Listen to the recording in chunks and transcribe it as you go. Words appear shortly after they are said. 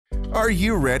Are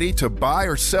you ready to buy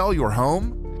or sell your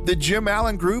home? The Jim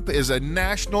Allen Group is a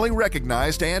nationally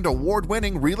recognized and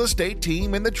award-winning real estate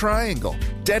team in the Triangle,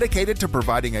 dedicated to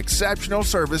providing exceptional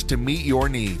service to meet your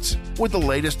needs. With the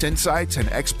latest insights and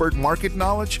expert market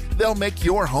knowledge, they'll make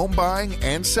your home buying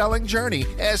and selling journey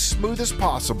as smooth as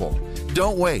possible.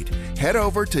 Don't wait. Head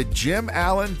over to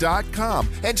jimallen.com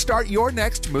and start your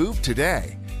next move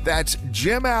today. That's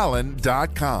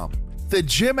jimallen.com. The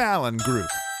Jim Allen Group,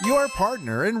 your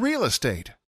partner in real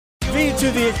estate. V to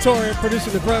the Victoria,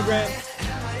 producing the program.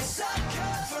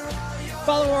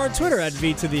 Follow her on Twitter at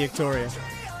V to the Victoria.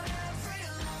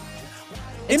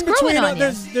 It's in between, growing on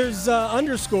you. there's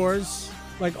underscores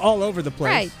like all over the place.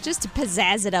 Right, just to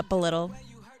pizzazz it up a little.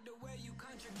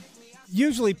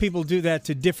 Usually people do that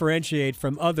to differentiate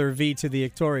from other V to the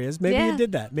Victorias. Maybe you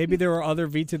did that. Maybe there are other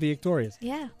V to the Victorias.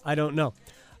 Yeah. I don't know.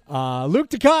 Luke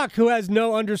DeCock, who has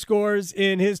no underscores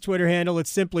in his Twitter handle. It's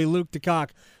simply Luke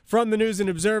DeCock from the News and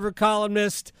Observer,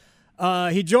 columnist.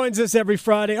 He joins us every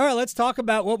Friday. All right, let's talk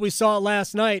about what we saw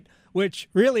last night, which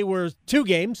really were two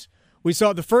games. We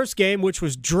saw the first game, which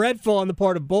was dreadful on the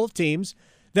part of both teams.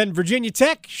 Then Virginia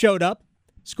Tech showed up,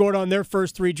 scored on their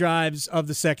first three drives of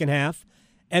the second half.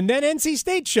 And then NC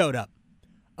State showed up.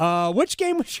 Which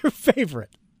game was your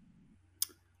favorite?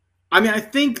 I mean, I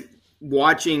think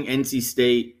watching NC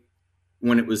State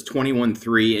when it was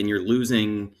 21-3 and you're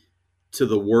losing to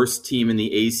the worst team in the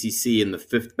ACC and the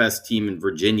fifth best team in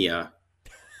Virginia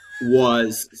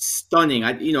was stunning.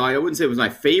 I wouldn't say it was my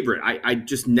favorite. I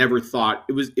just never thought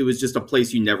it was just a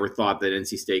place you never thought that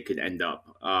NC State could end up,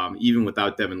 even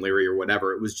without Devin Leary or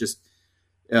whatever. It was just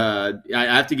I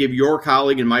have to give your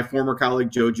colleague and my former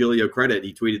colleague Joe Giglio credit.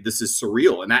 He tweeted, "This is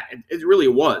surreal," and that it really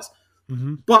was.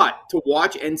 Mm-hmm. But to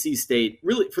watch NC State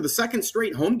really for the second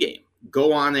straight home game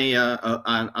go on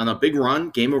a big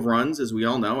run, game of runs, as we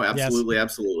all know,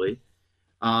 absolutely.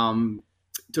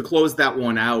 To close that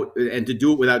one out and to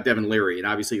do it without Devin Leary, and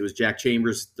obviously it was Jack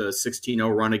Chambers, the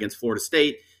 16-0 run against Florida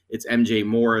State. It's MJ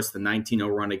Morris, the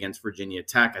 19-0 run against Virginia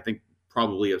Tech. I think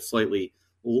probably a slightly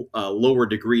lower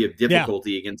degree of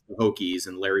difficulty against the Hokies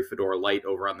and Larry Fedora Light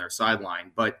over on their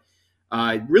sideline. But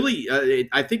really,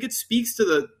 I think it speaks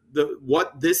to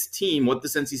what this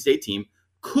NC State team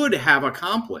could have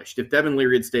accomplished if Devin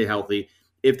Leary had stayed healthy,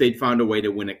 if they'd found a way to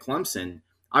win at Clemson.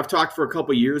 I've talked for a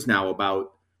couple of years now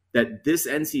about that this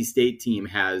NC State team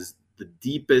has the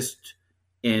deepest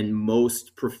and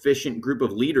most proficient group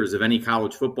of leaders of any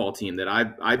college football team that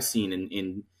I've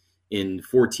seen in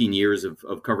 14 years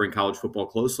of covering college football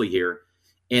closely here.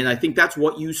 And I think that's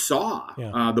what you saw.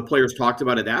 Yeah. The players talked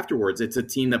about it afterwards. It's a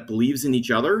team that believes in each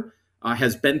other,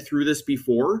 has been through this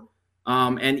before.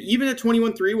 And even at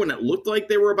 21-3, when it looked like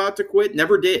they were about to quit,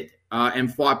 never did,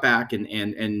 and fought back and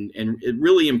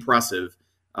really impressive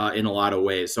in a lot of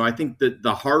ways. So I think that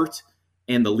the heart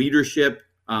and the leadership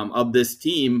of this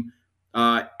team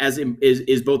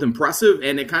is both impressive,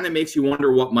 and it kind of makes you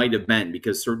wonder what might have been,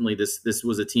 because certainly this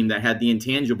was a team that had the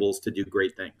intangibles to do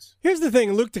great things. Here's the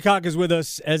thing. Luke DeCock is with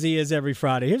us, as he is every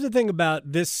Friday. Here's the thing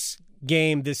about this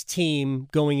game, this team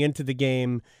going into the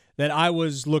game that I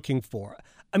was looking for.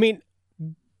 I mean,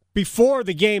 before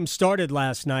the game started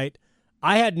last night,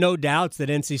 I had no doubts that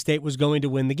NC State was going to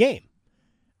win the game.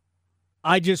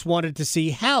 I just wanted to see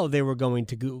how they were going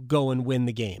to go and win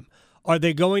the game. Are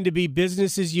they going to be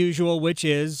business as usual, which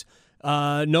is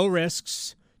no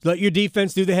risks, let your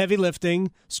defense do the heavy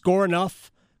lifting, score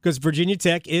enough, because Virginia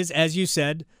Tech is, as you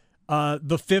said,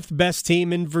 the fifth best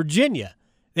team in Virginia.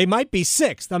 They might be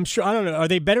sixth. I'm sure. I don't know. Are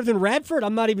they better than Radford?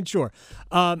 I'm not even sure.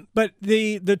 But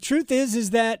the truth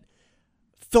is that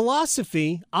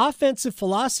offensive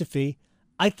philosophy,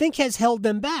 I think has held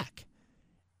them back.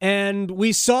 And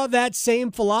we saw that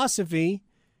same philosophy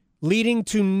leading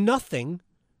to nothing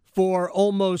for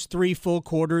almost 3 full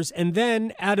quarters. And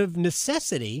then out of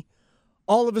necessity,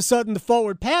 all of a sudden the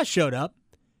forward pass showed up.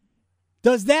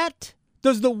 Does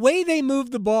the way they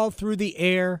move the ball through the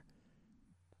air,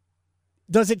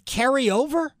 does it carry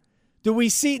over? Do we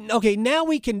see, okay, now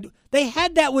we can, they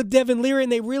had that with Devin Leary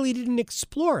and they really didn't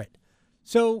explore it.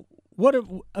 So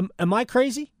am I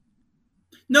crazy?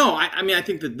 No, I mean, I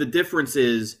think that the difference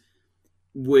is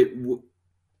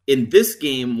in this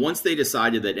game, once they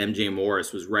decided that MJ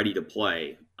Morris was ready to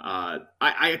play,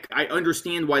 I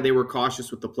understand why they were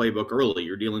cautious with the playbook early.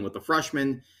 You're dealing with a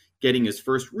freshman getting his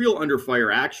first real under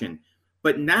fire action.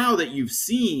 But now that you've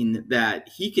seen that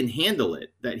he can handle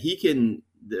it, that he can,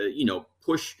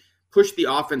 push the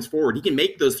offense forward, he can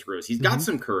make those throws. He's got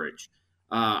some courage.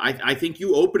 I think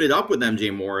you open it up with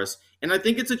MJ Morris, and I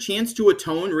think it's a chance to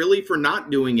atone really for not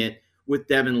doing it with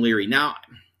Devin Leary. Now,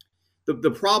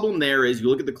 the problem there is you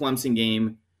look at the Clemson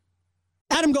game,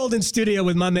 Adam Golden studio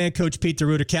with my man, Coach Pete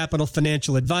DeRuta, Capital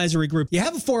Financial Advisory Group. You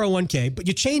have a 401k, but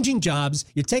you're changing jobs.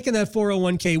 You're taking that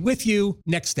 401k with you.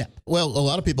 Next step. Well, a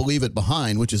lot of people leave it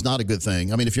behind, which is not a good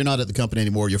thing. I mean, if you're not at the company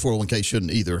anymore, your 401k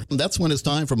shouldn't either. That's when it's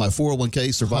time for my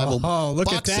 401k survival look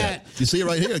box at that. set. You see it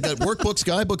right here. I got workbooks,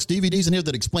 guidebooks, DVDs in here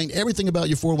that explain everything about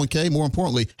your 401k. More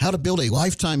importantly, how to build a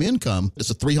lifetime income. It's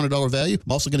a $300 value.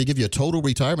 I'm also going to give you a total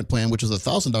retirement plan, which is a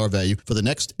 $1,000 value for the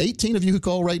next 18 of you who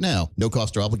call right now. No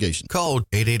cost or obligation. Call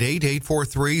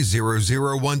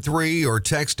 888-843-0013 or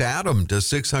text Adam to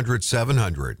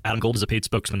 600-700. Adam Gold is a paid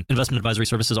spokesman. Investment advisory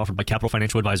services offered by Capital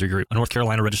Financial Advisory Group, a North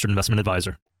Carolina registered investment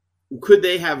advisor. Could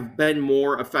they have been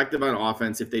more effective on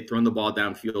offense if they'd thrown the ball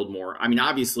downfield more? I mean,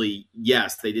 obviously,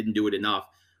 yes, they didn't do it enough.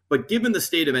 But given the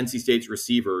state of NC State's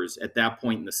receivers at that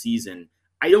point in the season,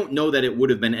 I don't know that it would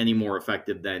have been any more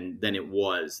effective than it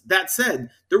was. That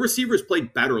said, the receivers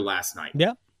played better last night.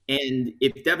 Yeah. And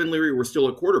if Devin Leary were still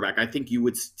at quarterback, I think you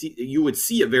would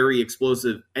see a very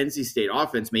explosive NC State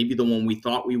offense, maybe the one we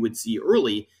thought we would see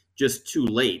early, just too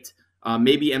late.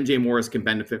 Maybe MJ Morris can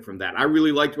benefit from that. I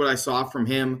really liked what I saw from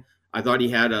him. I thought he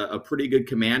had a pretty good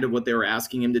command of what they were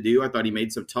asking him to do. I thought he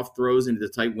made some tough throws into the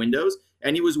tight windows,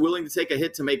 and he was willing to take a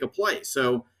hit to make a play.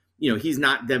 So, he's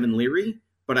not Devin Leary,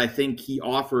 but I think he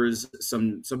offers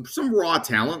some raw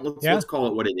talent. Let's call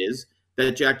it what it is,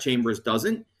 that Jack Chambers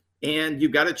doesn't. And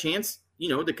you've got a chance,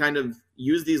 to kind of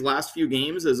use these last few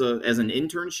games as an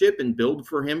internship and build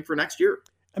for him for next year.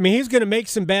 I mean, he's going to make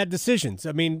some bad decisions.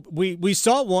 I mean, we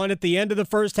saw one at the end of the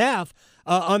first half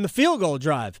on the field goal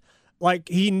drive. Like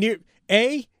he did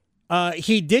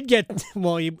get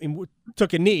he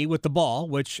took a knee with the ball,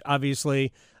 which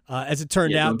obviously, as it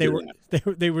turned out,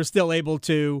 they were still able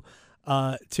to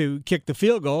kick the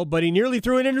field goal, but he nearly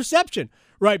threw an interception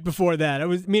right before that.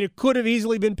 It could have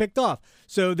easily been picked off.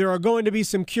 So there are going to be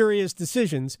some curious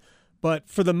decisions, but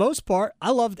for the most part,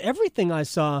 I loved everything I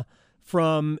saw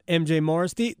from MJ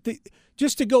Morris.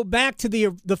 Just to go back to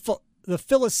the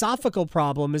philosophical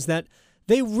problem is that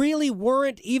they really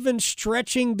weren't even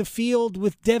stretching the field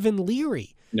with Devin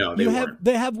Leary. No, they weren't.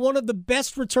 They have one of the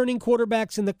best returning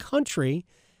quarterbacks in the country.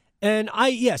 And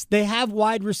they have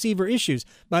wide receiver issues.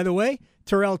 By the way,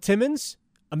 Terrell Timmons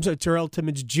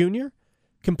Jr.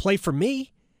 can play for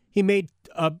me. He made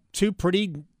two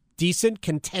pretty decent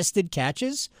contested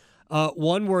catches.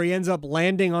 One where he ends up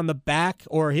landing on the back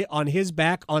or on his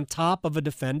back on top of a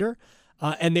defender.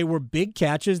 And they were big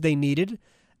catches they needed.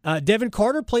 Devin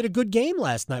Carter played a good game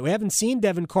last night. We haven't seen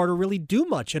Devin Carter really do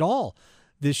much at all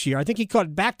this year. I think he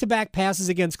caught back-to-back passes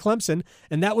against Clemson,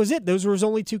 and that was it. Those were his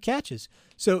only two catches.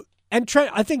 So, and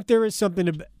Trent, I think there is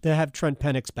something to have Trent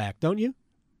Penix back, don't you?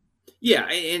 Yeah,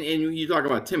 and you talk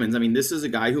about Timmons. I mean, this is a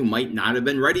guy who might not have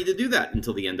been ready to do that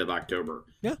until the end of October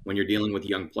when you're dealing with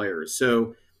young players.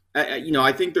 So,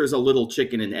 I think there's a little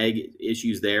chicken and egg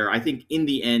issues there. I think in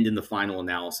the end, in the final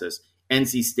analysis,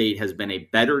 NC State has been a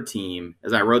better team,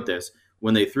 as I wrote this,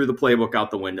 when they threw the playbook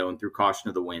out the window and threw caution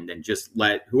to the wind and just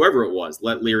let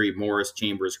Leary, Morris,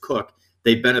 Chambers cook.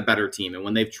 They've been a better team. And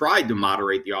when they've tried to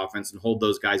moderate the offense and hold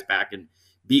those guys back and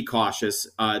be cautious,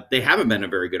 they haven't been a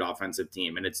very good offensive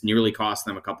team, and it's nearly cost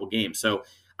them a couple games. So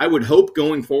I would hope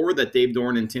going forward that Dave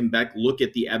Dorn and Tim Beck look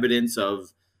at the evidence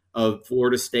of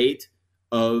Florida State,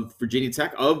 of Virginia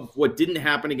Tech, of what didn't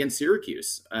happen against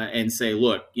Syracuse, and say,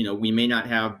 look, we may not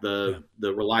have the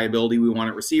reliability we want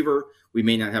at receiver. We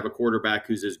may not have a quarterback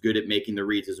who's as good at making the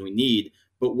reads as we need,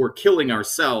 but we're killing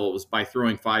ourselves by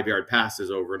throwing 5-yard passes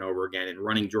over and over again and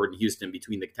running Jordan Houston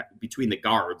between the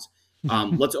guards.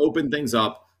 Let's open things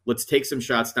up. Let's take some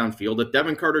shots downfield. If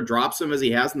Devin Carter drops them as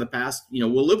he has in the past,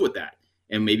 we'll live with that.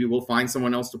 And maybe we'll find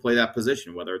someone else to play that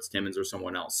position, whether it's Timmons or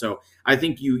someone else. So I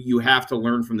think you have to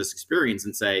learn from this experience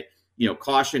and say,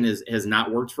 caution has not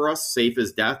worked for us. Safe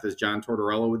as death, as John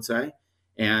Tortorella would say.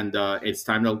 And it's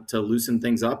time to loosen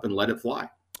things up and let it fly.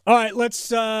 All right, let's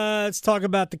talk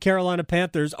about the Carolina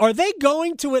Panthers. Are they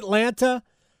going to Atlanta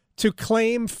to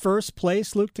claim first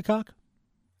place, Luke DeCock?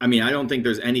 I mean, I don't think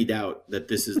there's any doubt that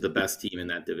this is the best team in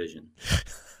that division,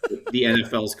 the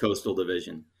NFL's Coastal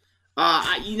Division.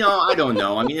 I don't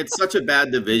know. I mean, it's such a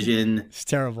bad division. It's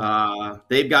terrible.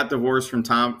 They've got divorced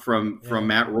from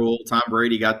Matt Rule. Tom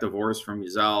Brady got divorced from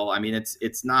Giselle. I mean,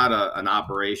 it's not an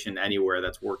operation anywhere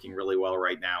that's working really well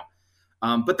right now.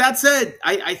 But that said,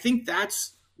 I think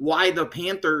that's why the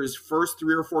Panthers' first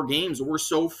 3 or 4 games were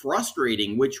so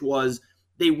frustrating, which was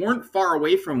they weren't far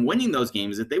away from winning those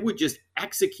games. If they would just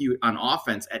execute on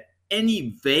offense at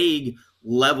any vague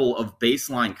level of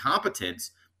baseline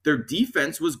competence, their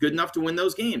defense was good enough to win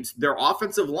those games. Their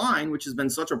offensive line, which has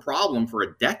been such a problem for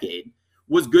a decade,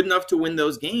 was good enough to win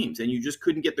those games. And you just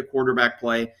couldn't get the quarterback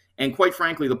play. and quite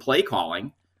frankly, the play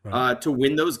calling to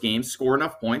win those games, score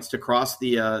enough points to cross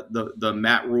the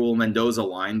Matt Rule Mendoza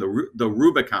line, the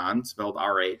Rubicon, spelled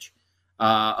RH,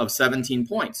 of 17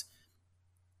 points.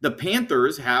 The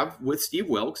Panthers have, with Steve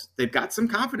Wilks, they've got some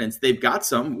confidence. They've got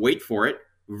some, wait for it,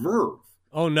 verve.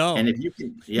 Oh, no. And if you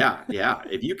can,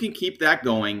 if you can keep that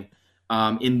going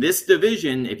in this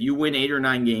division, if you win 8 or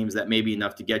 9 games, that may be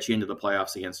enough to get you into the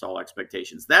playoffs against all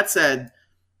expectations. That said,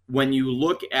 when you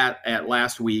look at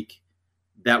last week,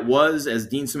 that was, as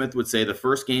Dean Smith would say, the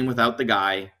first game without the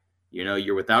guy. You know,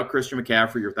 you're without Christian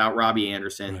McCaffrey, you're without Robbie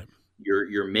Anderson. Right.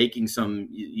 You're making some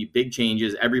big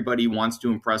changes. Everybody wants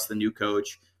to impress the new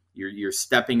coach. You're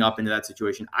stepping up into that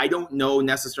situation. I don't know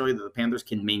necessarily that the Panthers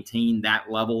can maintain that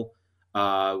level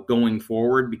going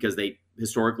forward because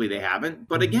historically they haven't.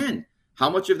 But again, how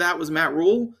much of that was Matt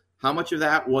Rule? How much of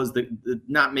that was the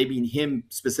not maybe him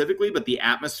specifically, but the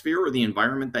atmosphere or the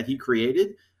environment that he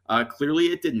created? Clearly,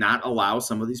 it did not allow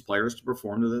some of these players to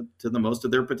perform to the most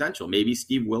of their potential. Maybe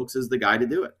Steve Wilks is the guy to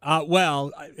do it.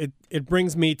 Well, it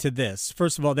brings me to this.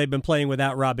 First of all, they've been playing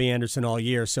without Robbie Anderson all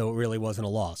year, so it really wasn't a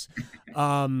loss.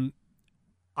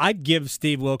 I'd give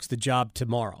Steve Wilks the job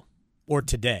tomorrow or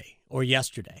today or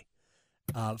yesterday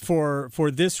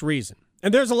for this reason.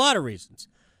 And there's a lot of reasons.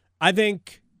 I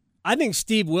think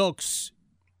Steve Wilks,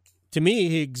 to me,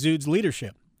 he exudes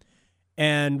leadership.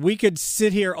 And we could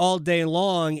sit here all day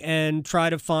long and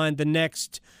try to find the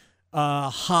next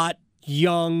hot,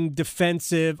 young,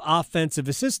 defensive, offensive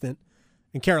assistant.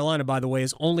 And Carolina, by the way,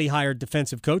 has only hired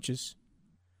defensive coaches,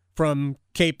 from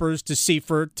Capers to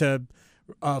Seifert to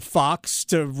Fox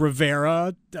to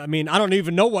Rivera. I mean, I don't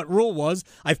even know what Rule was.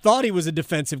 I thought he was a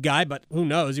defensive guy, but who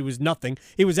knows? He was nothing.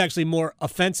 He was actually more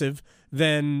offensive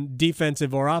than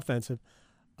defensive or offensive.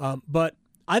 But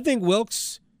I think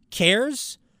Wilks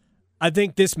cares. I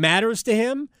think this matters to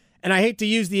him. And I hate to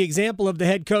use the example of the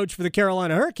head coach for the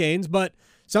Carolina Hurricanes, but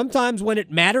sometimes when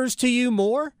it matters to you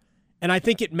more, and I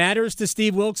think it matters to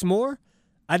Steve Wilks more,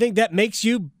 I think that makes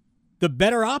you the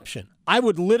better option. I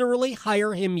would literally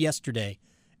hire him yesterday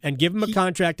and give him a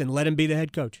contract and let him be the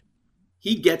head coach.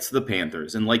 He gets the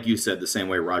Panthers, and like you said, the same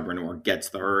way Rod Brindamore gets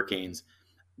the Hurricanes.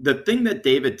 The thing that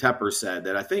David Tepper said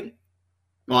that I think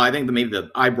maybe the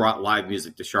I brought live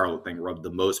music to Charlotte thing rubbed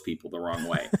the most people the wrong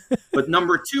way. But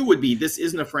number 2 would be, this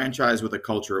isn't a franchise with a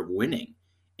culture of winning.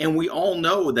 And we all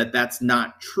know that that's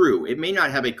not true. It may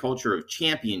not have a culture of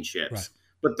championships, right,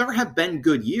 but there have been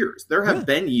good years. There have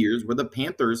been years where the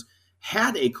Panthers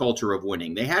had a culture of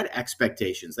winning. They had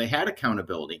expectations. They had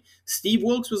accountability. Steve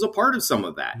Wilks was a part of some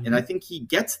of that. And I think he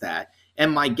gets that.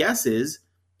 And my guess is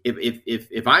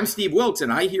if I'm Steve Wilks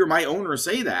and I hear my owner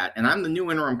say that and I'm the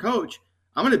new interim coach,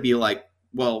 I'm going to be like,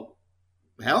 well,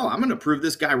 hell, I'm going to prove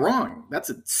this guy wrong. That's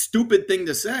a stupid thing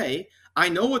to say. I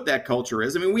know what that culture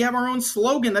is. I mean, we have our own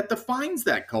slogan that defines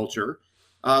that culture.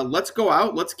 Let's go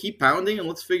out, let's keep pounding, and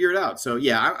let's figure it out. So,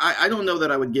 yeah, I don't know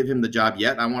that I would give him the job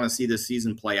yet. I want to see this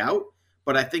season play out.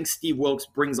 But I think Steve Wilks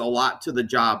brings a lot to the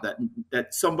job that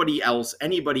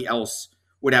anybody else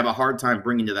would have a hard time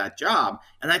bringing to that job.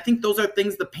 And I think those are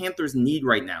things the Panthers need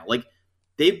right now. Like,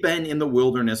 they've been in the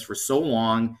wilderness for so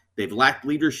long. They've lacked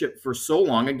leadership for so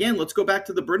long. Again, let's go back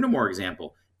to the Brindamore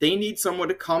example. They need someone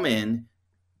to come in,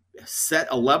 set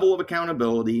a level of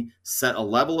accountability, set a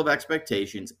level of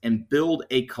expectations, and build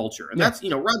a culture. And that's,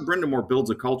 Rod Brindamore builds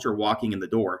a culture walking in the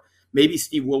door. Maybe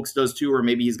Steve Wilks does too, or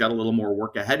maybe he's got a little more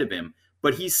work ahead of him.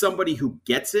 But he's somebody who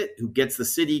gets it, who gets the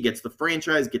city, gets the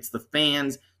franchise, gets the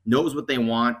fans, knows what they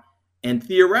want. And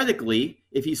theoretically,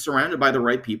 if he's surrounded by the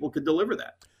right people, could deliver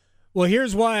that. Well,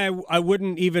 here's why I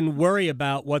wouldn't even worry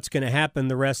about what's going to happen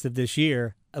the rest of this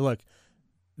year. Look,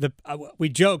 we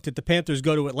joked that the Panthers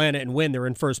go to Atlanta and win. They're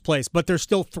in first place, but they're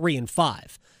still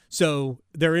 3-5. So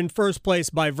they're in first place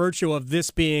by virtue of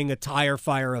this being a tire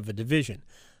fire of a division.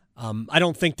 I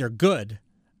don't think they're good.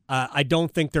 I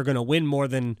don't think they're going to win more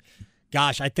than,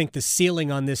 I think the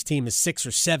ceiling on this team is 6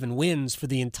 or 7 wins for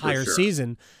the entire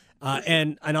season.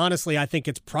 And honestly, I think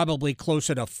it's probably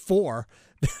closer to 4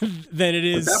 than it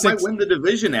is. But that might win the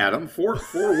division, Adam. 4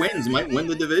 wins might win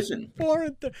the division.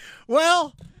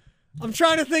 Well, I'm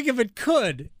trying to think if it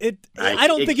could. I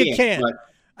don't think it can.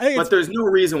 But there's no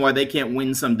reason why they can't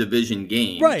win some division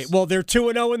games. Right. Well, they're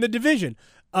 2-0 in the division.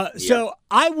 So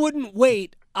I wouldn't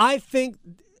wait. I think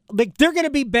they're going to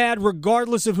be bad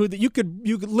regardless of who you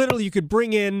could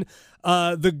bring in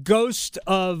the ghost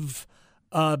of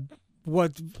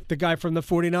the guy from the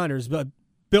 49ers,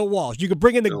 Bill Walsh. You could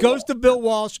bring in the ghost of Bill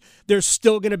Walsh. They're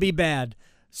still going to be bad.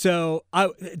 So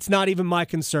it's not even my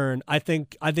concern. I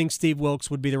think Steve Wilks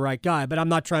would be the right guy, but I'm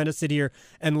not trying to sit here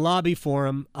and lobby for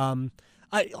him.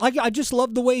 I just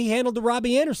love the way he handled the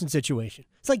Robbie Anderson situation.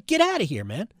 It's like, get out of here,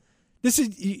 man. This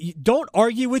is you don't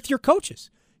argue with your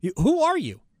coaches. Who are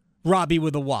you? Robbie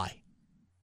with a Y.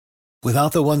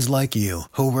 Without the ones like you,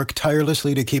 who work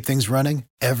tirelessly to keep things running,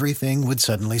 everything would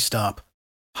suddenly stop.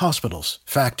 Hospitals,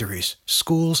 factories,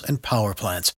 schools, and power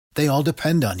plants, they all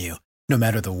depend on you. No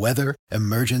matter the weather,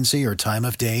 emergency, or time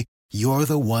of day, you're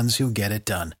the ones who get it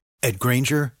done. At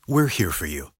Grainger, we're here for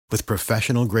you with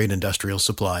professional-grade industrial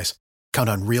supplies. Count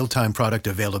on real-time product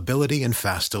availability and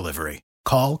fast delivery.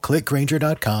 Call,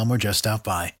 clickgrainger.com, or just stop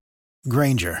by.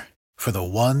 Grainger, for the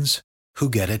ones who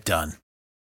get it done.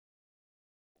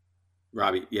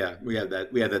 Robbie, yeah, we had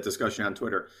that discussion on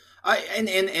Twitter.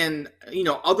 And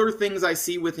other things I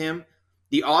see with him,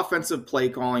 the offensive play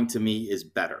calling to me is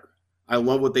better. I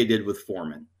love what they did with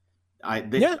Foreman. They're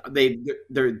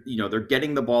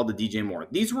getting the ball to DJ Moore.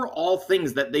 These were all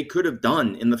things that they could have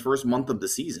done in the first month of the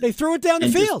season. They threw it down the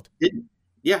field. Didn't.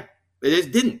 Yeah,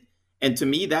 it didn't. And to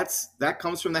me, that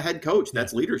comes from the head coach.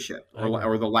 That's leadership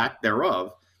or the lack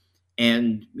thereof.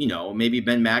 And, maybe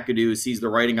Ben McAdoo sees the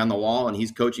writing on the wall and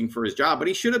he's coaching for his job, but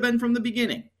he should have been from the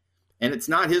beginning. And it's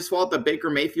not his fault that Baker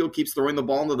Mayfield keeps throwing the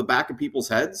ball into the back of people's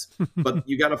heads, but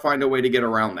you got to find a way to get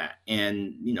around that.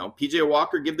 And, PJ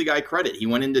Walker, give the guy credit. He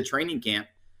went into training camp.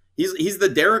 He's the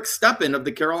Derek Stepan of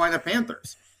the Carolina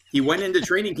Panthers. He went into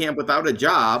training camp without a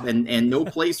job and no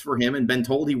place for him and been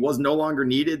told he was no longer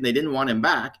needed and they didn't want him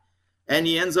back. And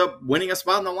he ends up winning a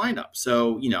spot in the lineup.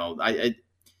 So,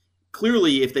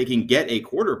 clearly, if they can get a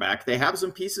quarterback, they have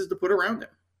some pieces to put around him.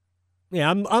 Yeah,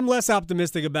 I'm less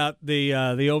optimistic about the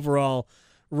overall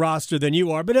roster than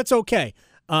you are, but it's okay.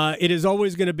 It is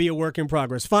always going to be a work in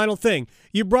progress. Final thing,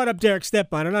 you brought up Derek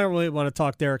Stepan, and I don't really want to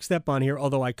talk Derek Stepan here,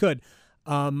 although I could.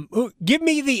 Give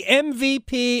me the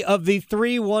MVP of the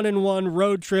 3-1-1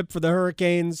 road trip for the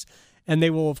Hurricanes, and they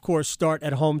will, of course, start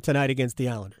at home tonight against the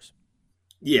Islanders.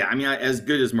 Yeah, I mean, as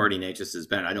good as Marty Necas has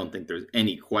been, I don't think there's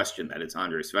any question that it's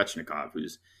Andrei Svechnikov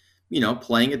who's,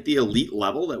 playing at the elite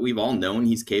level that we've all known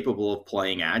he's capable of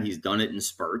playing at. He's done it in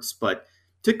spurts, but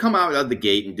to come out of the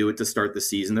gate and do it to start the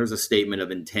season, there's a statement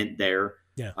of intent there.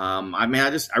 Yeah. I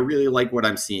really like what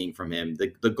I'm seeing from him.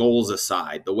 The goals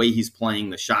aside, the way he's playing,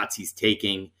 the shots he's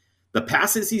taking, the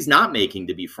passes he's not making,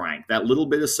 to be frank, that little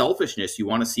bit of selfishness you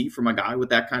want to see from a guy with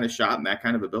that kind of shot and that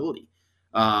kind of ability.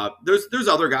 There's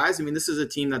other guys. I mean, this is a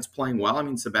team that's playing well. I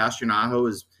mean, Sebastian Aho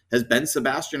has been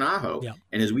Sebastian Aho. Yeah.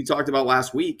 And as we talked about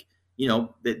last week,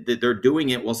 they're doing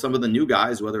it while some of the new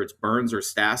guys, whether it's Burns or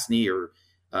Stastny or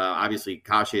obviously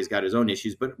Kashey's got his own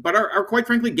issues, but are quite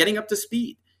frankly getting up to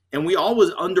speed. And we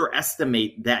always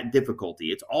underestimate that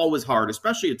difficulty. It's always hard,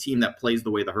 especially a team that plays the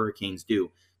way the Hurricanes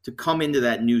do, to come into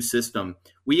that new system.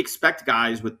 We expect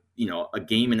guys with, a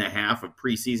game and a half of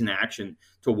preseason action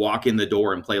to walk in the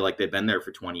door and play like they've been there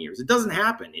for 20 years. It doesn't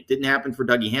happen. It didn't happen for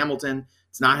Dougie Hamilton.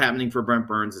 It's not happening for Brent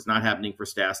Burns. It's not happening for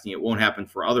Stastny. It won't happen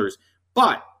for others.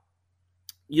 But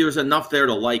there's enough there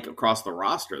to like across the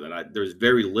roster that there's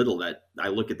very little that I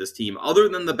look at this team, other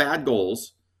than the bad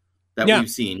goals that we've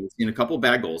seen. We've seen a couple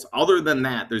bad goals. Other than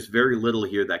that, there's very little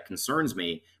here that concerns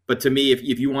me. But to me,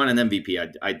 if you want an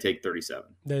MVP, I'd take 37.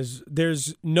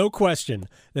 There's no question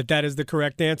that is the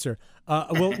correct answer.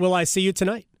 Will I see you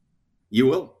tonight? You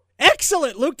will.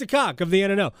 Excellent. Luke DeCock of the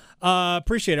NNO.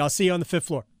 Appreciate it. I'll see you on the 5th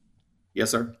floor. Yes,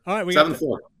 sir. All right. Seventh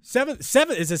floor. Seven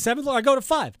is it 7th floor? I go to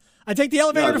 5. I take the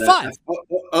elevator to 5.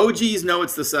 OGs know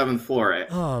it's the 7th floor. Right?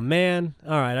 Oh, man.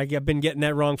 All right. I've been getting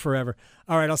that wrong forever.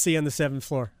 All right. I'll see you on the 7th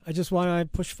floor. I just want to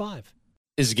push 5.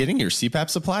 Is getting your CPAP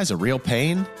supplies a real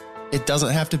pain? It doesn't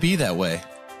have to be that way.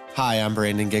 Hi, I'm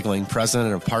Brandon Giggling,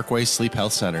 president of Parkway Sleep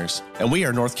Health Centers, and we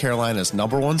are North Carolina's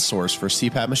 #1 source for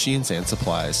CPAP machines and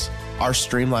supplies. Our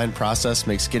streamlined process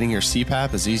makes getting your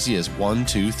CPAP as easy as 1,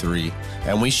 2, 3,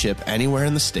 and we ship anywhere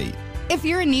in the state. If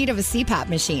you're in need of a CPAP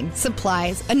machine,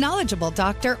 supplies, a knowledgeable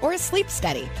doctor, or a sleep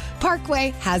study,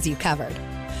 Parkway has you covered.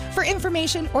 For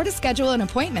information or to schedule an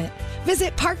appointment,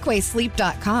 visit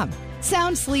parkwaysleep.com.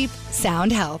 Sound sleep,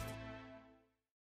 sound health.